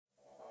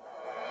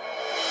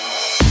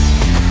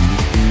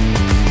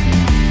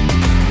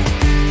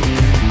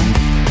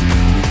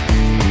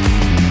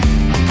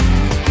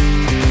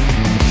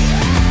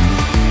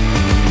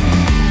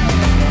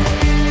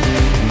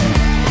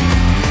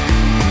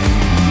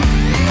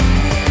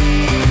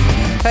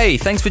Hey,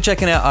 thanks for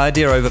checking out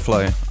Idea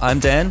Overflow. I'm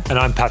Dan. And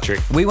I'm Patrick.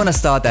 We want to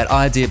start that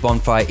idea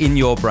bonfire in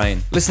your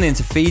brain. Listen in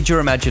to feed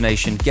your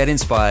imagination, get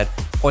inspired,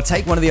 or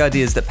take one of the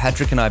ideas that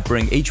Patrick and I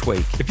bring each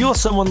week. If you're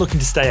someone looking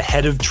to stay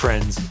ahead of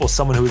trends, or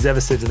someone who has ever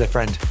said to their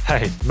friend,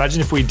 hey,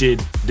 imagine if we did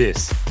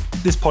this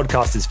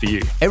podcast is for you.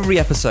 Every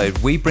episode,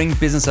 we bring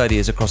business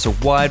ideas across a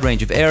wide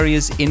range of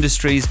areas,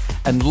 industries,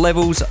 and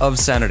levels of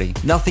sanity.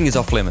 Nothing is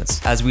off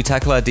limits as we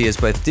tackle ideas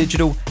both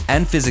digital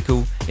and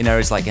physical in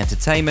areas like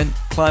entertainment,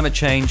 climate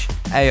change,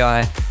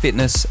 AI,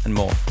 fitness, and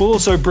more. We'll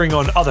also bring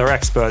on other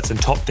experts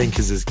and top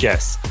thinkers as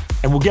guests,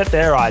 and we'll get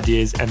their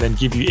ideas and then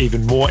give you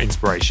even more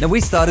inspiration. Now, we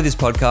started this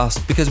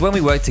podcast because when we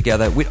worked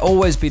together, we'd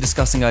always be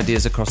discussing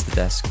ideas across the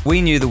desk.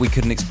 We knew that we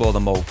couldn't explore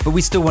them all, but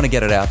we still want to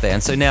get it out there,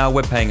 and so now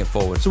we're paying it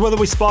forward. So whether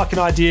we spark an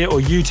idea or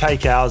you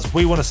take ours,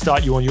 we want to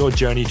start you on your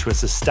journey to a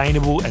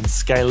sustainable and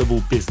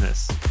scalable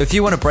business. If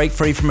you want to break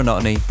free from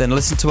monotony, then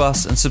listen to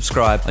us and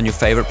subscribe on your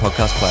favorite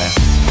podcast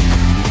player.